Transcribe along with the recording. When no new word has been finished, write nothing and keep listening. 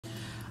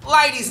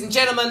Ladies and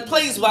gentlemen,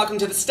 please welcome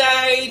to the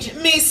stage,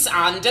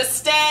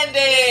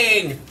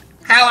 Misunderstanding!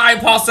 Hello,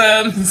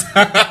 possums!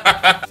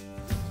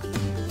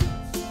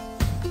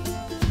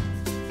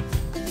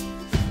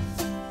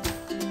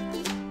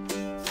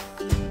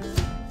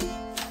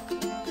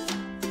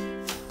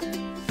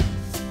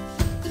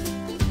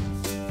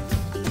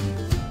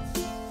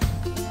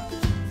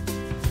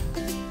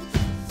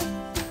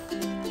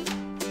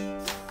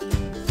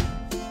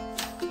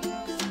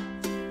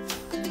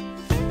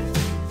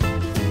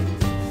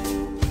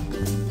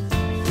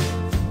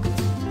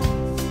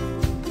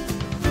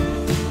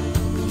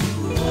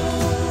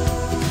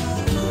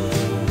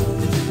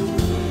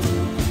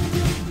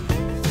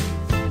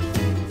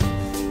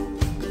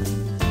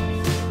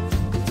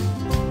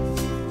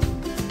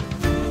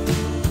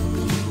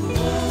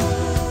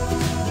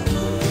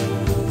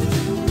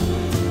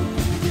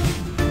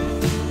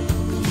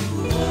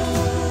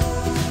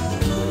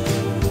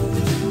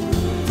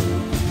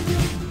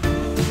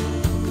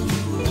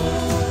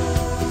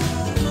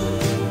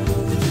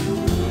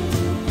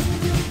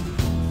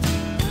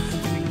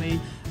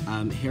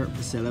 Here at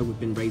Priscilla, we've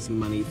been raising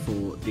money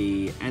for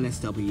the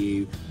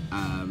NSW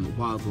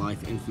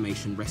Wildlife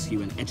Information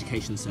Rescue and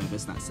Education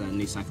Service, that's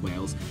New South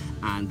Wales,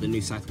 and the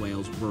New South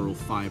Wales Rural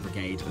Fire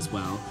Brigade as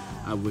well.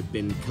 We've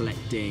been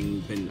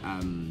collecting,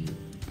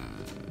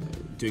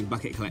 doing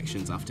bucket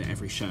collections after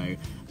every show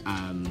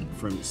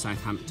from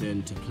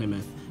Southampton to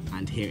Plymouth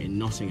and here in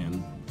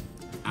Nottingham.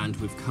 And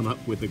we've come up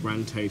with a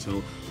grand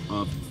total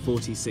of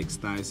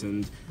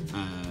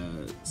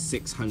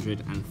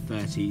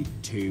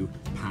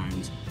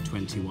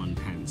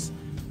 £46,632.21.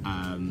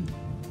 I'm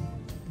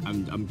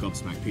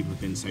gobsmacked. People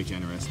have been so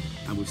generous,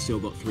 and we've still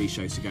got 3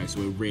 shows to go, so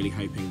we're really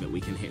hoping that we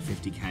can hit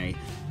 50k.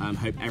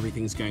 Hope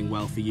everything's going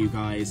well for you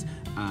guys,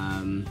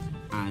 and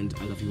I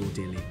love you all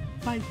dearly.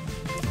 Bye.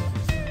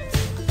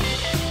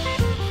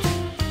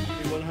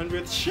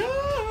 100th show!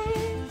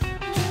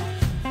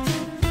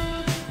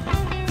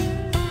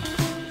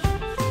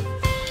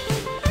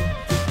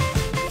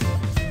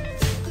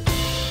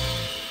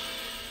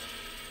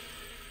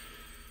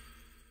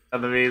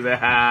 The music.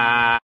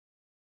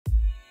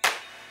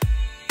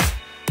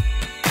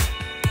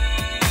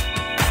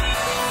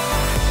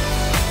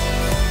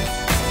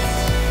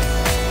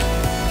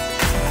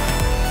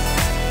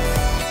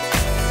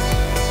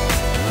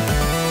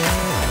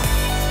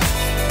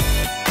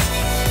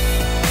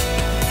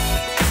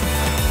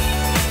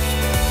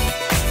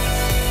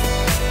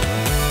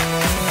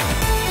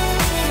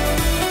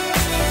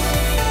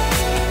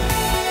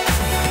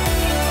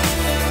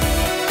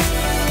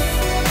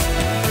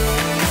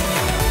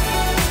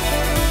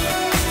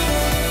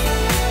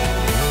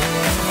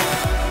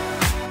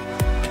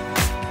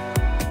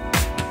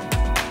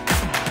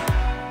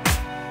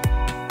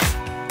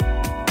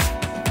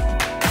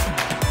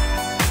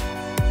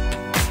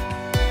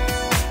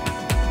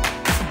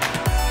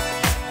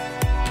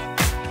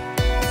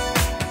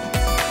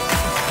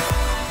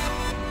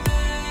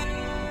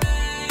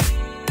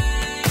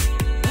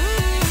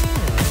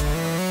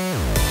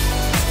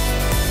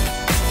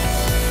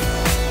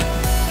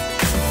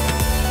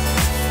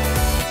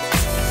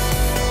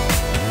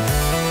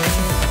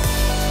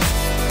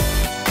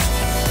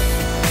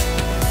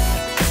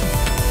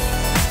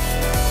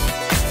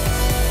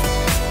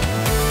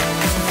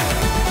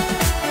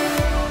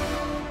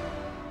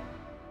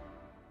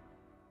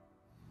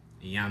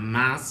 You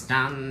must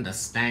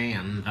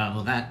understand,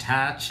 though the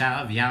touch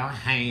of your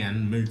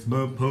hand makes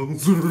my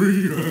pulse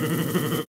real.